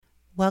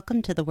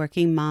Welcome to the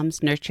Working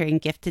Moms Nurturing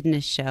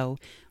Giftedness Show,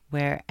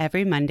 where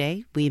every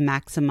Monday we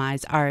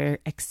maximize our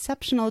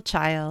exceptional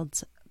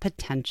child's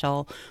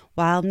potential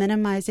while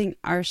minimizing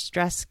our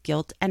stress,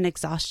 guilt, and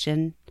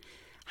exhaustion.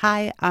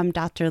 Hi, I'm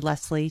Dr.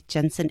 Leslie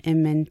Jensen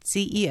Inman,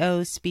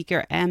 CEO,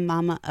 speaker, and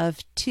mama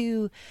of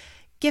two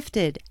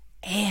gifted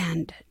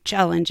and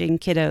challenging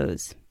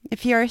kiddos.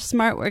 If you're a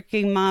smart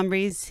working mom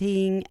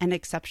raising an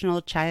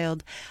exceptional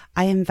child,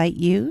 I invite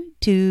you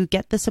to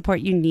get the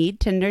support you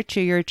need to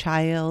nurture your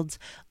child's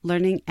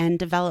learning and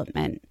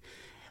development.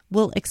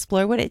 We'll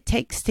explore what it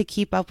takes to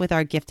keep up with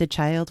our gifted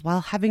child while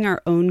having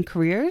our own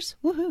careers.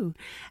 Woohoo!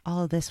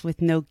 All of this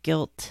with no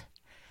guilt,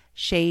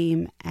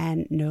 shame,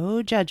 and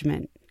no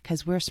judgment,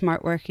 because we're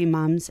smart working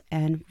moms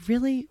and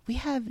really we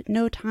have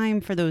no time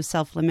for those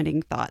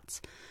self-limiting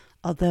thoughts,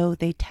 although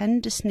they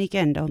tend to sneak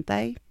in, don't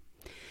they?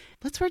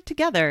 Let's work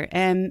together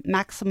and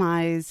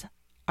maximize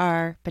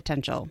our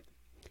potential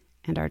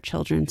and our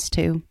children's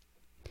too.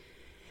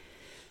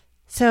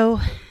 So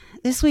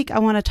this week I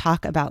want to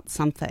talk about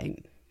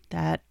something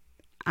that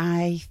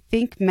I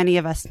think many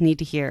of us need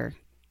to hear.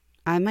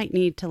 I might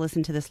need to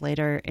listen to this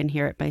later and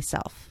hear it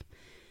myself.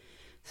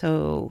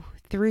 So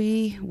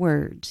 3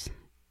 words,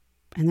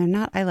 and they're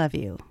not "I love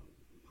you,"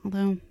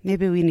 although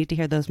maybe we need to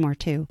hear those more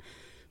too.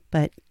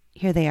 But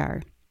here they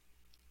are.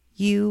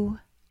 You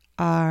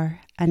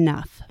are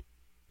enough.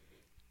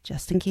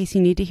 Just in case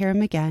you need to hear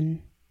them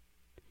again.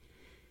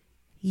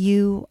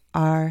 You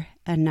are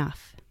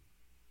enough.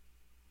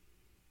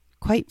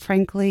 Quite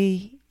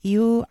frankly,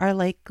 you are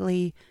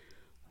likely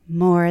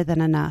more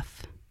than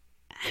enough.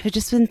 I've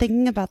just been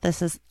thinking about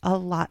this a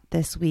lot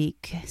this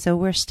week. So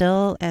we're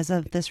still, as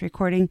of this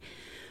recording,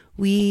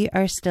 we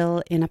are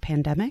still in a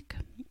pandemic,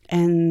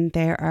 and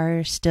there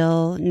are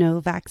still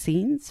no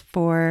vaccines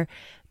for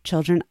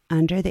children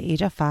under the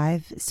age of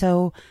 5.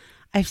 So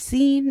I've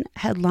seen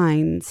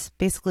headlines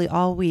basically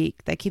all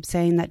week that keep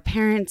saying that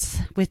parents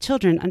with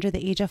children under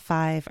the age of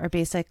 5 are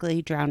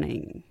basically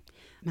drowning.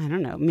 I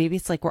don't know, maybe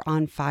it's like we're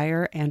on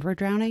fire and we're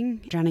drowning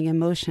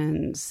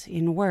emotions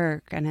in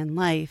work and in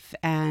life.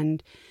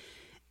 And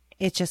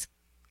it just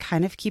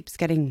kind of keeps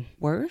getting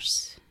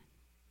worse.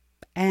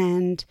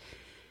 And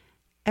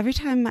every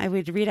time I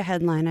would read a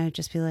headline, I would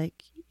just be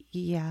like,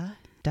 yeah,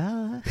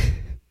 duh.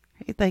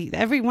 Like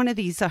every one of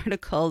these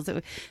articles,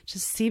 it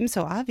just seems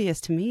so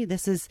obvious to me.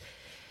 This is,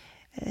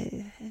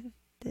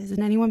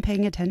 isn't anyone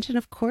paying attention?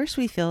 Of course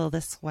we feel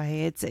this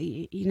way. It's,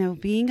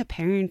 being a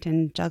parent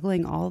and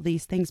juggling all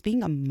these things,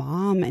 being a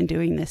mom and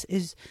doing this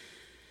is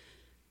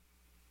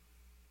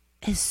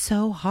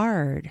so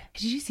hard.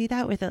 Did you see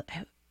that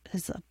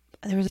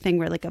there was a thing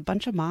where like a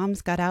bunch of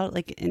moms got out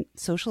like in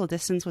social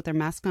distance with their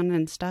mask on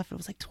and stuff. It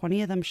was like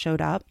 20 of them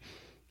showed up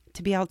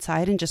to be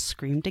outside and just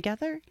scream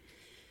together.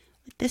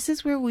 This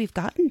is where we've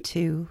gotten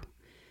to.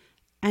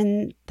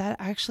 And that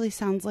actually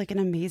sounds like an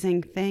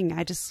amazing thing.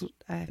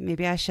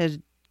 Maybe I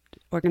should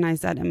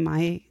organize that in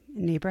my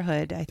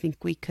neighborhood. I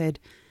think we could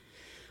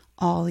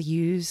all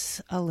use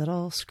a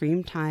little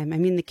scream time. I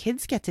mean, the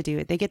kids get to do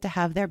it. They get to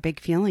have their big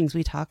feelings.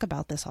 We talk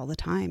about this all the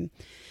time.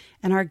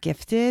 And our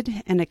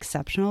gifted and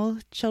exceptional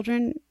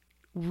children,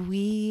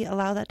 we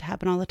allow that to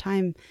happen all the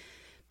time.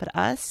 But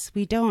us,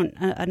 we don't.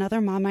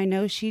 Another mom I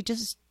know, she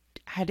just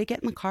had to get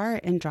in the car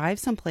and drive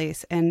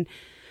someplace, and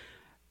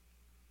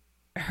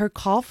her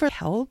call for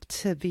help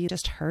to be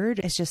just heard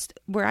is just,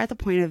 we're at the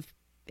point of,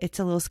 it's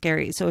a little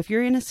scary. So if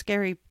you're in a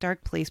scary,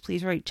 dark place,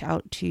 please reach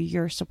out to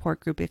your support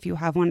group if you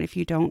have one. If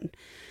you don't,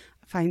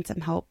 find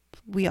some help.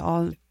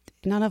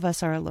 None of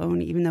us are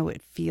alone, even though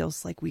it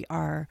feels like we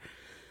are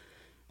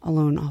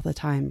alone all the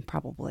time,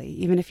 probably.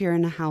 Even if you're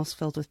in a house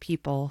filled with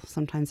people,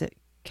 sometimes it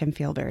can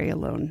feel very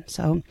alone.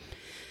 So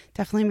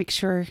definitely make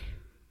sure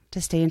to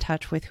stay in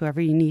touch with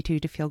whoever you need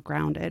to feel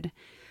grounded.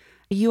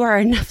 You are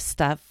enough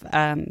stuff.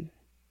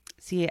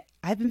 See,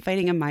 I've been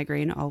fighting a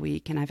migraine all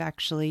week, and I've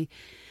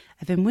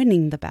been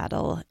winning the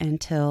battle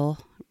until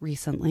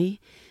recently.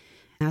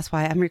 That's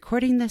why I'm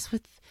recording this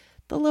with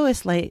the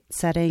lowest light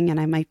setting, and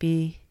I might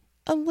be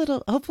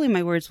hopefully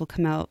my words will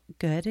come out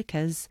good,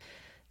 because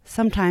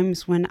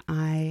sometimes when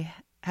I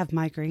have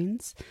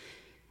migraines,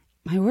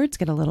 my words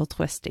get a little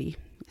twisty.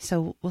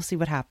 So we'll see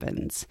what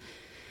happens.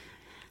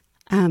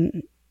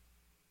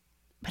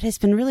 But it's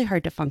been really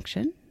hard to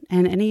function.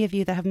 And any of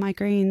you that have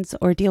migraines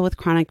or deal with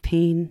chronic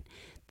pain,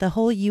 the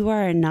whole "you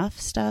are enough"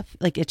 stuff,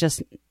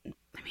 it's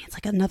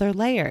like another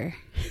layer.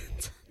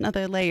 It's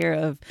another layer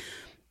of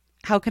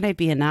how can I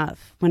be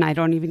enough when I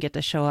don't even get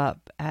to show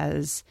up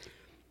as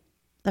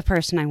the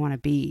person I want to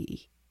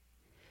be?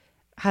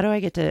 How do I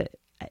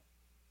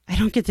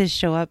don't get to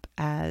show up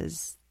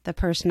as the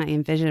person I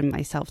envision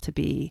myself to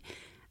be.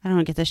 I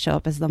don't get to show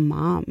up as the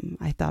mom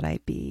I thought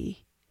I'd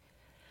be.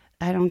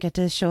 I don't get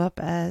to show up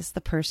as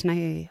the person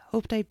I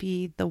hoped I'd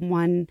be, the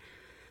one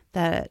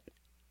that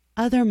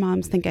other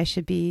moms think I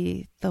should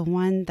be, the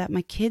one that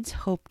my kids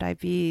hoped I'd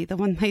be, the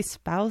one my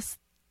spouse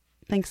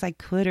thinks I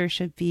could or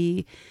should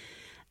be,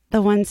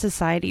 the one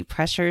society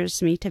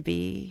pressures me to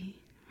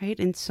be, right?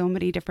 In so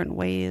many different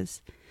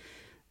ways.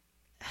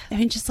 I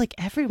mean, just like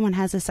everyone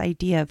has this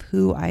idea of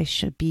who I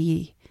should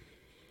be.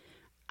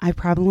 I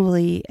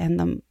probably am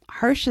the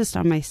harshest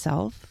on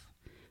myself,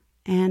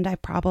 and I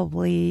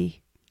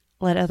probably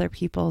let other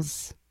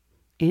people's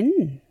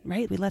in,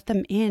 right? We let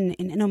them in,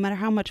 and no matter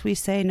how much we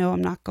say, no,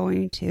 I'm not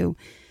going to,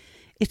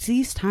 it's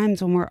these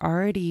times when we're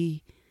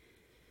already,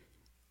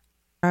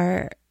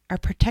 our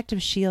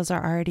protective shields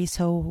are already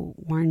so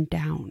worn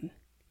down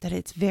that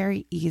it's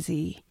very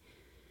easy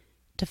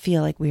to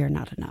feel like we are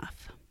not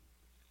enough.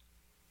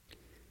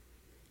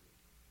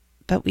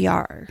 But we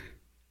are.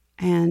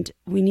 And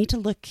we need to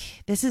look,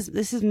 this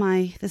is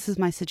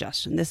my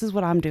suggestion. This is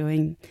what I'm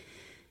doing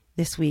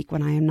this week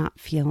when I am not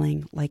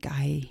feeling like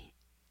I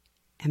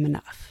am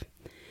enough.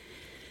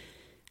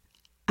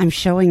 I'm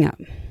showing up.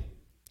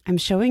 I'm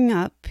showing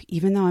up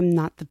even though I'm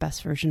not the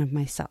best version of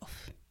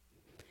myself.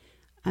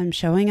 I'm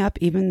showing up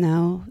even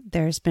though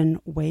there's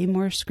been way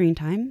more screen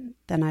time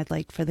than I'd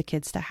like for the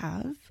kids to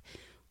have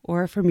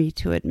or for me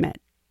to admit.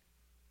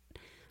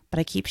 But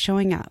I keep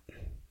showing up.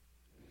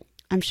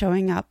 I'm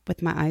showing up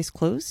with my eyes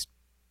closed,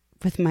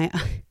 with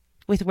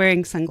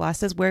wearing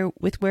sunglasses,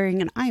 with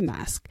wearing an eye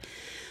mask,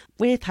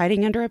 with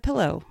hiding under a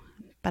pillow,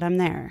 but I'm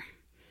there.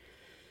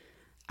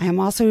 I am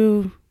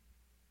also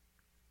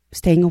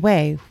staying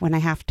away when I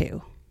have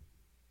to,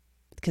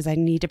 because I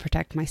need to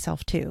protect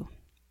myself too.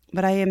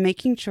 But I am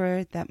making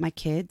sure that my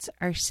kids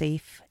are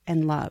safe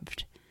and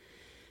loved,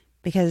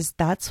 because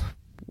that's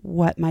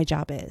what my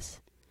job is,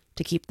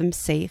 to keep them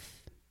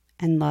safe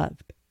and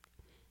loved.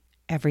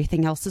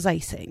 Everything else is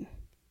icing.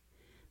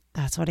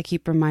 That's what I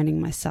keep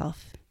reminding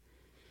myself.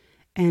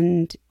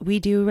 And we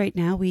do right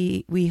now,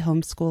 we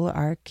homeschool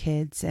our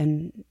kids,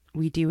 and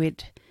we do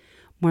it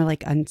more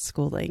like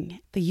unschooling.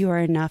 The You Are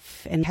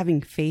Enough and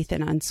having faith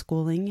in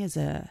unschooling is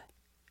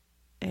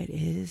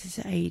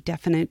a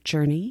definite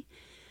journey.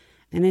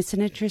 And it's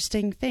an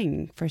interesting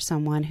thing for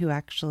someone who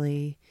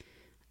actually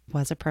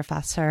was a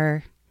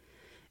professor,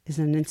 is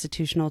an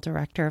institutional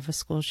director of a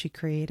school she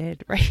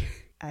created, right?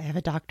 I have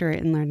a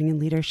doctorate in learning and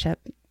leadership.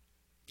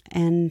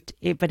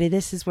 But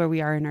this is where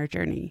we are in our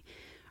journey.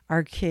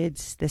 Our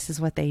kids, this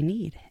is what they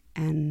need.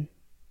 And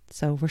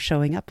so we're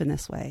showing up in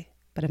this way.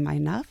 But am I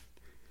enough?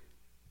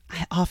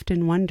 I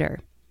often wonder.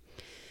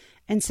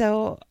 And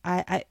so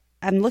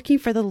I'm looking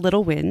for the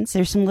little wins.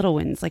 There's some little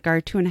wins, like our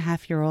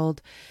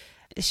 2.5-year-old.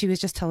 She was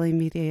just telling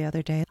me the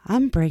other day,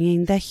 I'm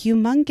bringing the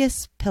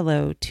humongous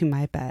pillow to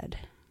my bed,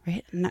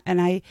 right?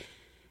 And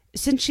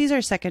since she's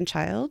our second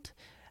child,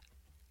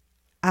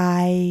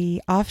 I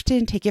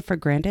often take it for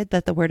granted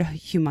that the word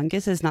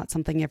humongous is not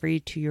something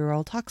every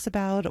 2-year-old talks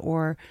about,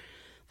 or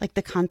like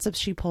the concepts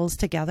she pulls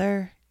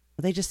together.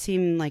 They just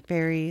seem like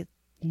very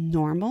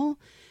normal.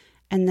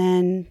 And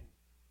then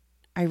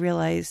I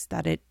realized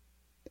that it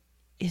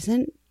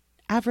isn't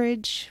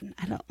average.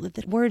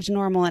 The words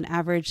normal and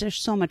average, there's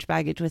so much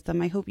baggage with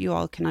them. I hope you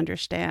all can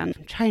understand.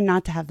 I'm trying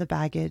not to have the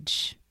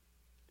baggage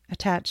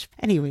attached.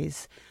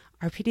 Anyways,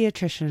 our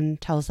pediatrician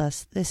tells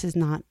us this is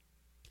not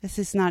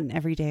an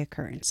everyday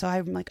occurrence. So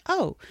I'm like,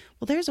 oh,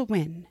 well, there's a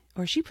win.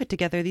 Or she put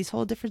together these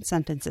whole different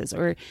sentences.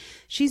 Or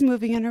she's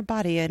moving in her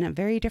body in a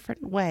very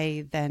different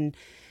way than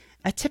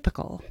a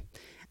typical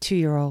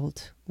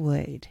 2-year-old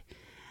would.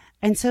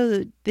 And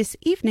so this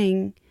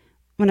evening,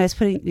 when I was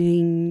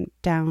putting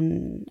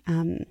down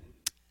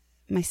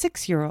my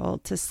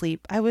 6-year-old to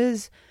sleep, I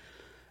was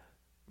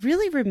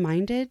really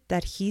reminded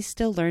that he's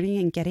still learning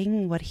and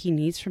getting what he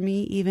needs from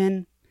me,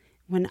 even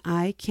when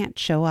I can't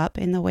show up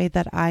in the way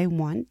that I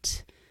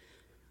want,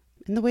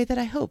 in the way that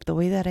I hope, the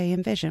way that I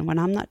envision, when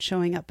I'm not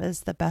showing up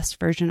as the best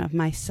version of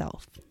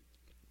myself.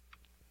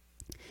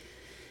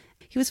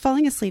 He was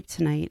falling asleep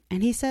tonight,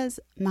 and he says,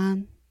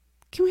 Mom,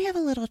 can we have a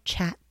little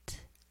chat?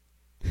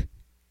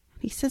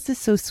 He says this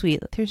so sweet.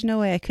 There's no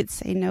way I could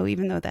say no,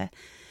 even though the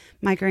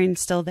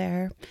migraine's still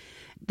there.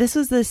 This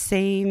was the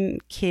same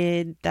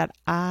kid that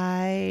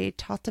I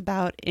talked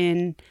about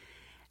in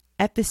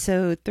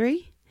episode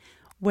 3,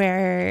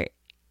 where,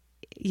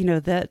 you know,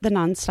 the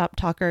nonstop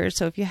talker.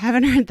 So if you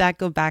haven't heard that,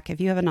 go back. If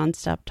you have a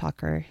nonstop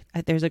talker,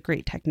 there's a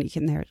great technique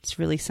in there. It's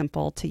really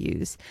simple to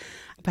use.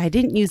 But I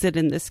didn't use it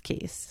in this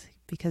case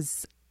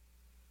because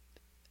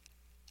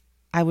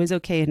I was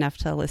okay enough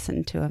to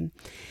listen to him.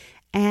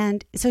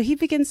 And so he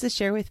begins to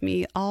share with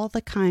me all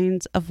the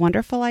kinds of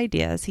wonderful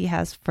ideas he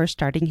has for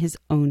starting his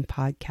own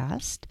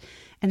podcast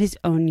and his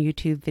own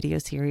YouTube video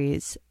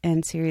series.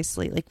 And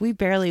seriously, like, we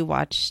barely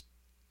watched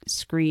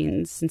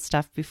screens and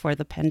stuff before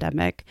the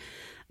pandemic,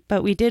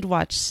 but we did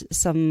watch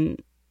some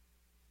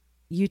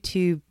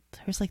YouTube.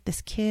 There was like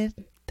this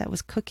kid that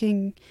was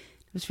cooking.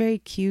 It was very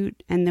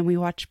cute. And then we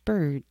watched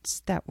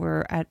birds that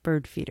were at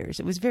bird feeders.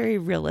 It was very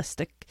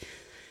realistic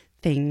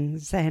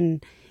things.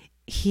 And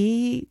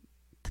he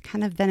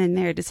kind of then and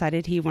there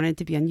decided he wanted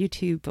to be on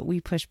YouTube, but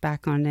we pushed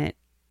back on it.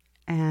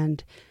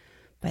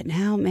 But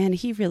now, man,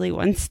 he really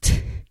wants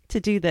to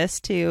do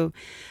this too.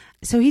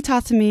 So he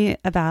talked to me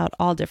about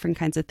all different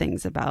kinds of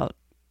things about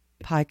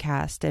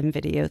podcast and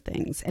video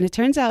things. And it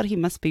turns out he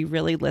must be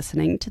really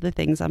listening to the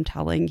things I'm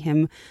telling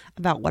him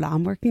about what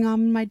I'm working on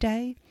in my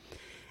day.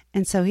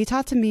 And so he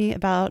talked to me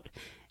about,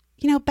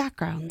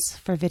 backgrounds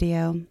for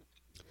video.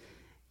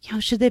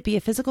 Should it be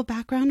a physical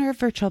background or a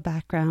virtual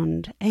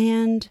background?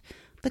 And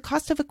the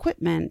cost of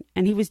equipment.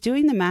 And he was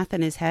doing the math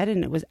in his head,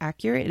 and it was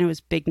accurate, and it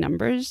was big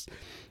numbers.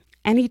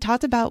 And he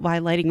talked about why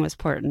lighting was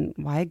important,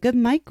 why a good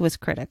mic was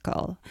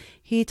critical.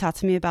 He talked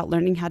to me about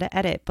learning how to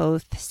edit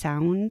both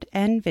sound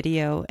and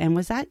video. And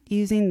was that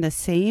using the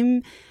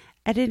same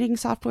editing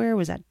software?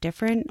 Was that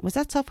different? Was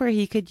that software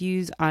he could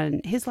use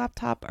on his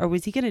laptop, or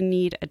was he going to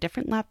need a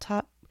different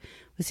laptop?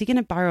 Was he going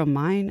to borrow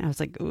mine? I was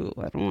like, ooh,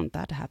 I don't want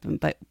that to happen.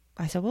 But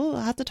I said, well,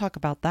 I'll have to talk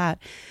about that.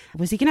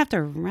 Was he going to have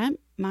to rent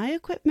my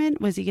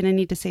equipment? Was he going to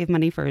need to save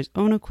money for his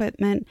own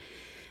equipment?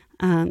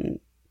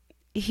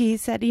 He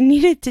said he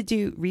needed to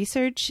do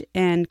research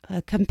and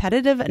a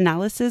competitive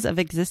analysis of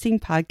existing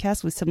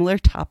podcasts with similar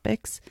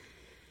topics.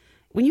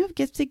 When you have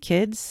gifted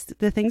kids,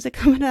 the things that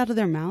come out of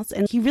their mouths,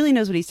 and he really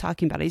knows what he's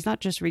talking about. He's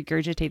not just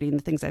regurgitating the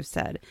things I've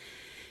said.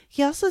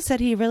 He also said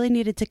he really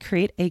needed to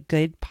create a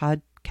good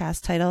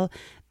podcast title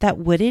that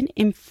wouldn't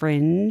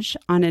infringe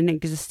on an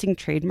existing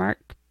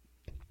trademark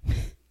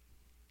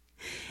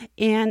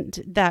and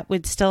that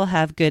would still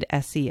have good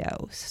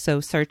SEO, so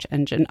search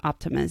engine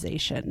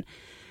optimization.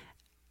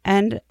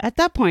 And at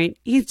that point,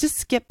 he just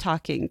skipped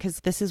talking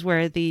because this is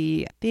where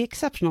the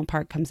exceptional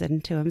part comes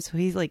into him. So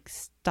he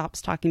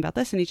stops talking about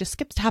this and he just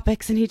skips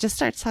topics and he just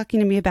starts talking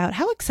to me about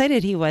how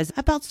excited he was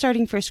about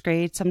starting first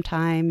grade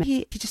sometime.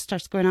 He just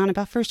starts going on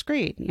about first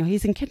grade.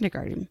 He's in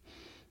kindergarten.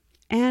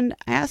 And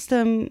I asked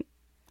him,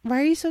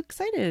 why are you so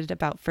excited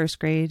about first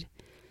grade?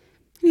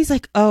 And he's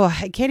like, oh,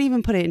 I can't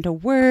even put it into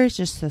words,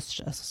 just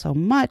so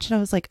much. And I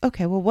was like,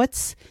 okay, well,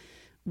 what's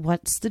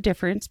the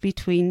difference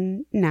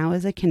between now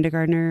as a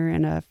kindergartner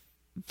and a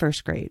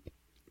first grade?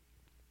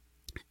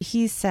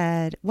 He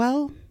said,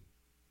 well,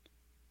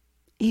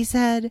 in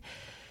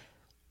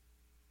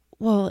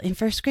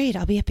first grade,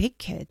 I'll be a big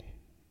kid.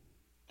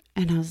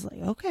 And I was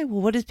like, okay,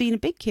 well, what does being a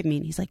big kid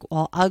mean? He's like,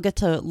 well, I'll get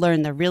to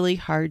learn the really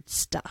hard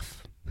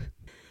stuff.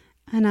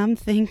 And I'm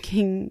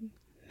thinking,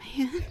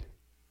 man,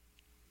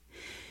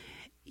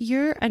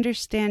 you're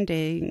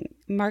understanding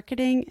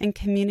marketing and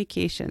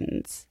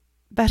communications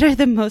better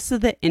than most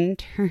of the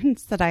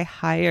interns that I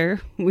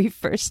hire when we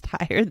first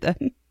hire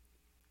them.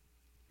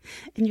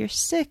 And you're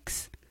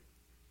 6.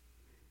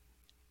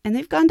 And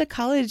they've gone to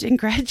college and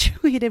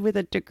graduated with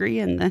a degree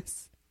in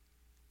this.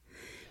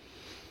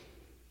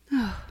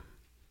 Oh.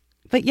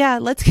 But yeah,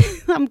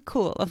 I'm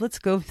cool. Let's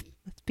go.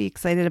 Let's be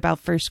excited about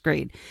first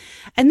grade.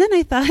 And then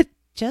I thought,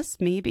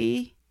 just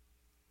maybe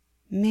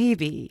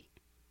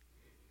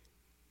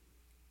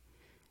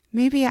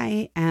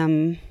I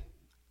am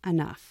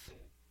enough.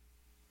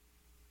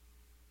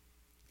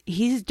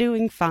 He's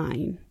doing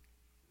fine.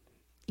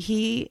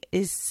 He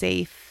is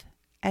safe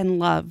and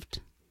loved.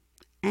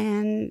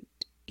 And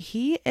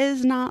he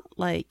is not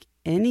like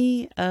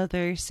any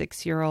other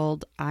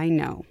 6-year-old I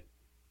know.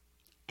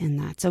 And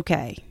that's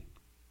okay.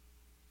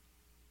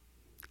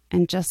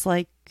 And just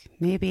like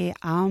maybe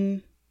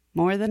I'm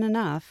more than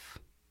enough,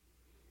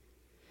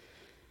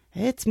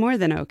 it's more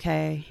than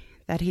okay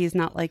that he's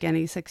not like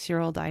any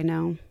 6-year-old I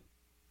know.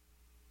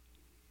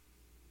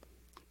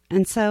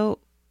 And so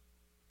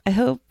I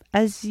hope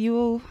as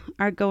you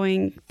are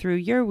going through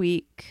your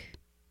week,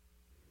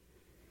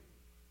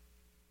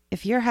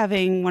 if you're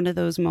having one of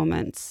those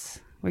moments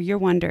where you're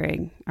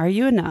wondering, are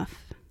you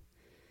enough?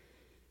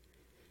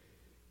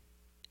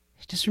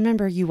 Just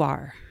remember you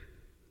are.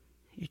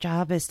 Your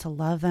job is to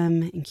love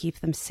them and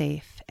keep them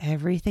safe.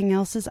 Everything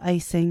else is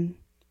icing.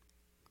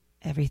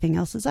 Everything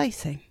else is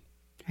icing,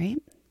 right?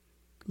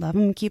 Love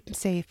them and keep them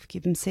safe.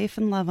 Keep them safe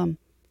and love them.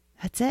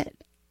 That's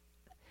it.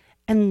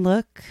 And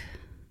look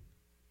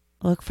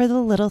for the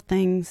little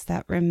things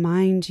that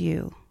remind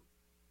you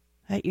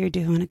that you're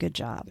doing a good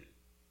job.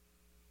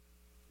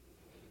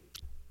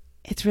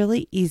 It's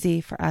really easy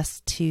for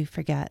us to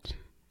forget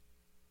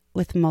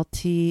with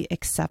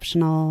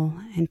multi-exceptional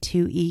and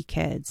 2E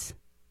kids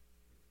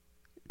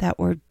that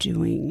we're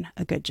doing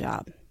a good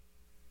job.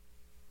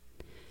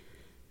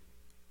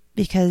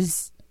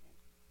 Because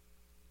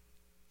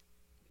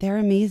they're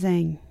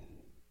amazing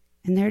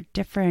and they're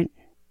different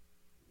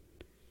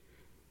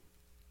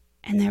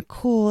and they're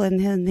cool, and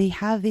then they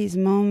have these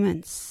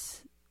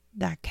moments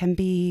that can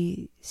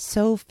be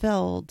so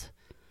filled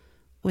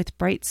with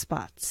bright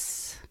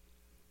spots.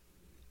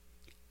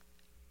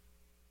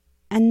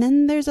 And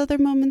then there's other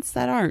moments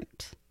that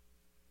aren't.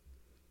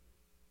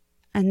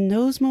 And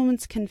those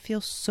moments can feel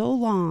so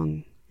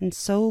long and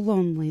so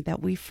lonely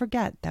that we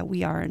forget that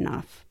we are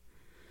enough.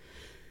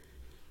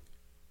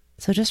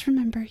 So just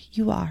remember,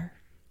 you are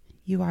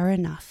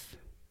enough.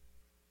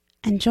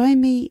 And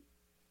join me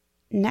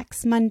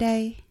next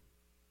Monday.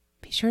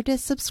 Be sure to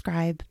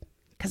subscribe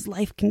because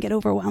life can get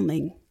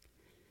overwhelming.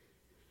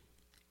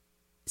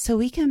 So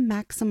we can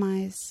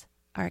maximize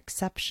our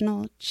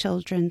exceptional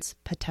children's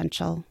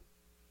potential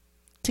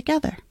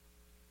together.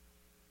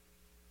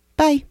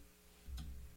 Bye.